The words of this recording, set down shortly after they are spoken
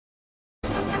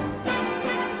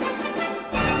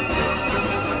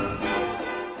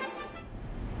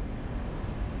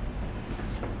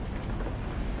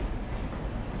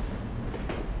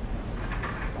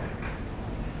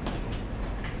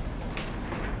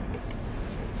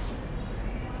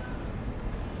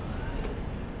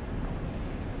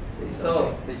something.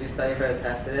 So, did you study for the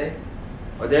test today?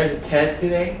 Oh, there's a test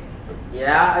today?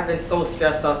 Yeah, I've been so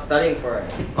stressed out studying for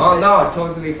it. Oh no, I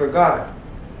totally forgot.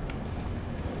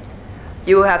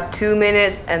 You have 2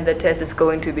 minutes and the test is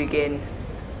going to begin.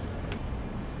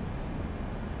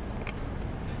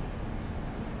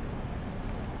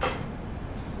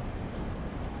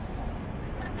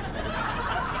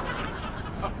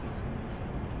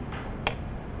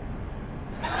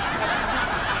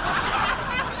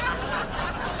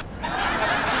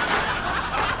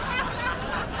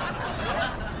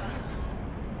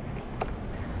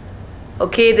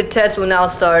 Okay, the test will now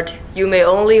start. You may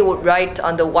only write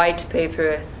on the white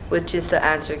paper, which is the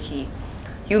answer key.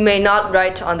 You may not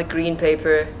write on the green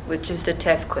paper, which is the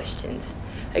test questions.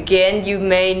 Again, you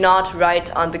may not write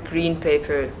on the green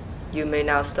paper. You may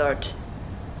now start.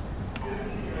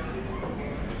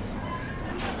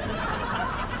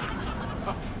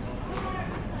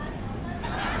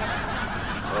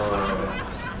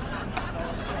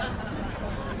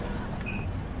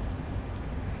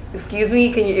 Excuse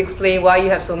me, can you explain why you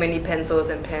have so many pencils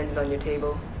and pens on your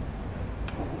table?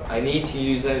 I need to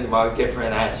use them to mark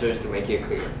different answers to make it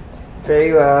clear.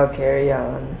 Very well, carry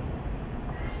on.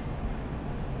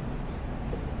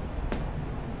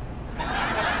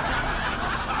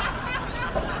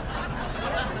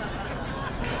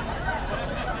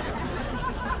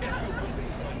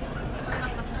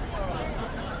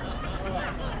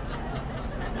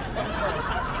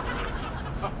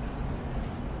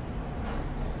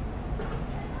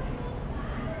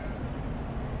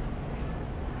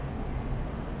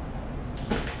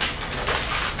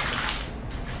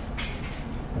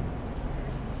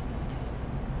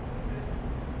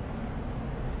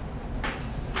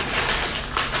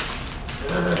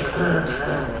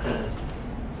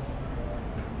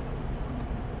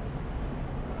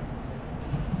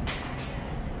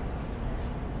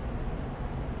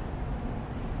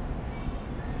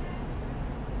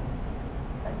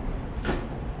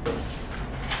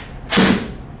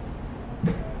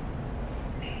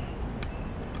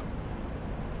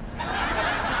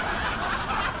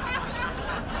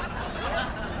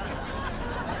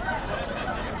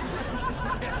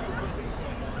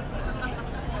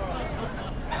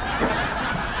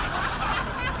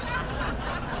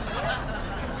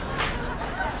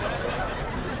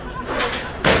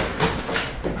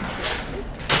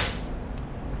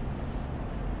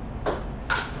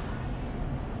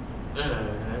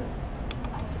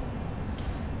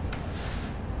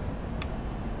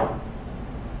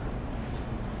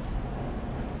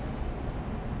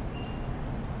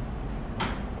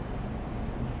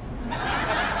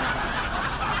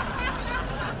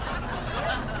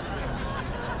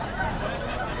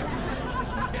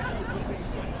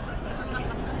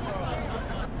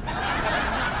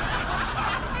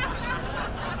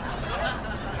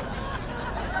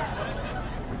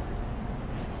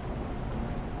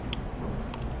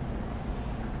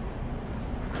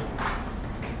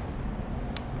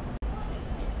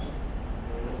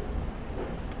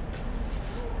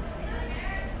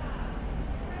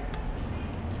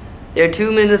 There are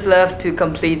 2 minutes left to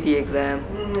complete the exam.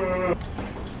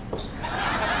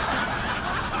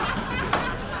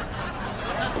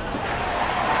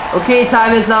 Okay,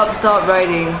 time is up. Stop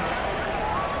writing.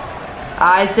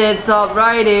 I said stop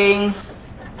writing.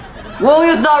 Will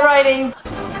you stop writing?